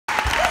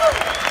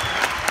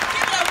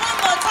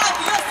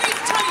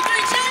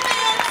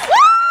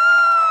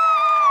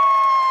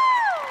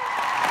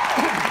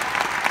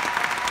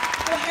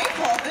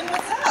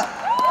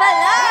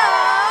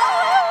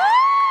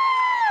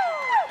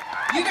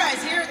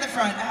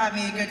front are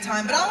having a good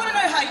time, but I want to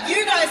know how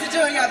you guys are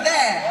doing up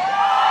there.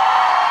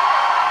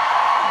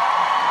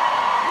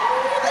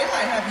 They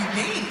might have you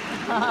beat.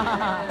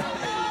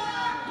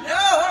 No,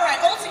 all right,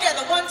 all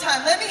together, one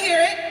time. Let me hear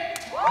it.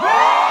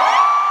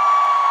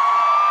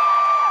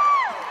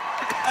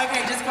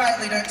 Okay, just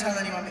quietly, don't tell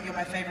anyone, but you're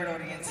my favorite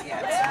audience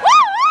yet.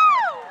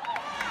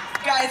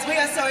 Guys, we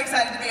are so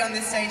excited to be on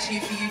this stage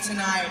here for you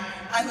tonight.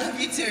 I love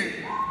you too.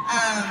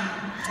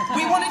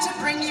 We wanted to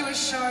bring you a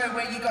show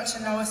where you got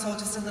to know us all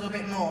just a little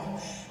bit more.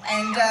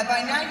 And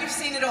by now you've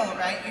seen it all,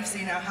 right? You've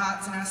seen our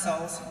hearts and our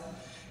souls.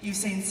 You've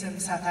seen some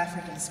South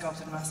African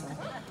sculpted muscle.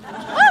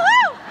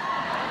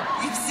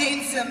 You've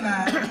seen some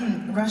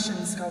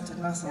Russian sculpted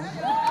muscle.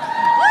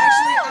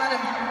 Actually,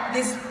 Artem,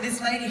 this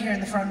lady here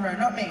in the front row,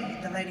 not me,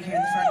 the lady here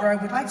in the front row,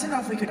 would like to know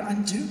if we could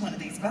undo one of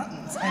these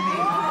buttons. I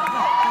mean...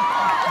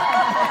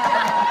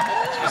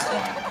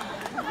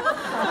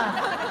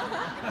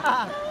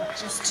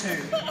 Just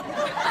two.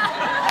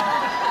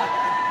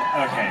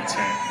 Okay,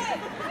 two.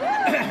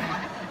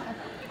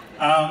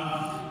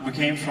 We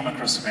came from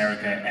across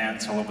America and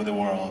all over the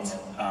world,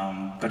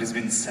 but it's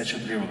been such a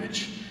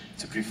privilege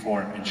to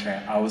perform and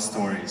share our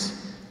stories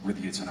with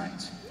you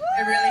tonight.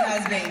 It really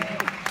has been.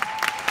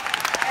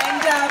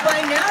 And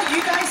by now,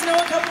 you guys know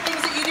a couple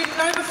things that you didn't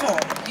know before.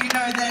 You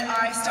know that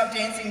I stopped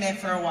dancing there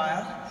for a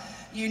while.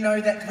 You know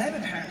that Gleb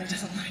apparently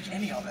doesn't like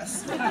any of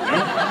us.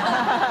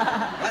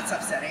 That's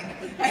upsetting.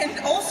 And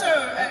also,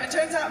 it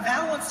turns out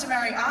Val wants to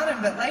marry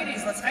Artem, but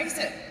ladies, let's face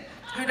it,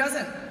 who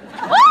doesn't?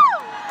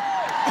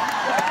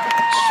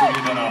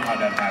 Truly don't know how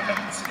that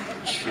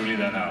happened. Truly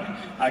don't know.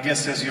 I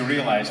guess as you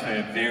realize,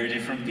 we're very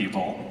different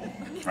people,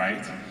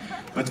 right?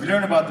 But we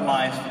learn about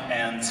life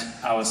and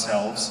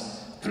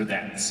ourselves through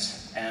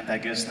dance. And I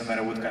guess no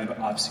matter what kind of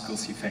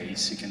obstacles you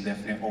face, you can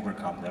definitely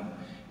overcome them,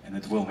 and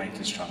it will make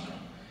you stronger.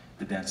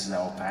 The dance is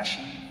our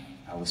passion,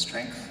 our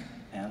strength,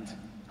 and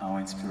our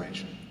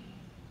inspiration.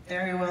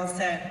 Very well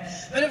said.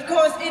 But of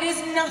course, it is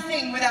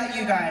nothing without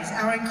you guys,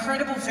 our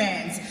incredible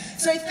fans.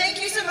 So thank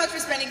you so much for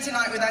spending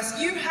tonight with us.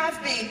 You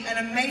have been an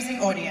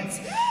amazing audience.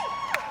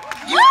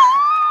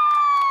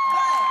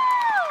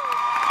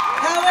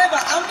 However,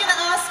 I'm going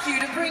to ask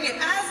you to bring it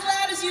as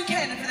loud as you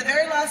can for the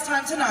very last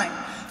time tonight.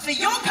 For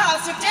your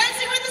cast of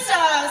Dancing with the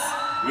Stars,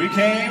 we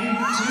came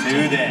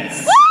to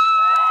dance.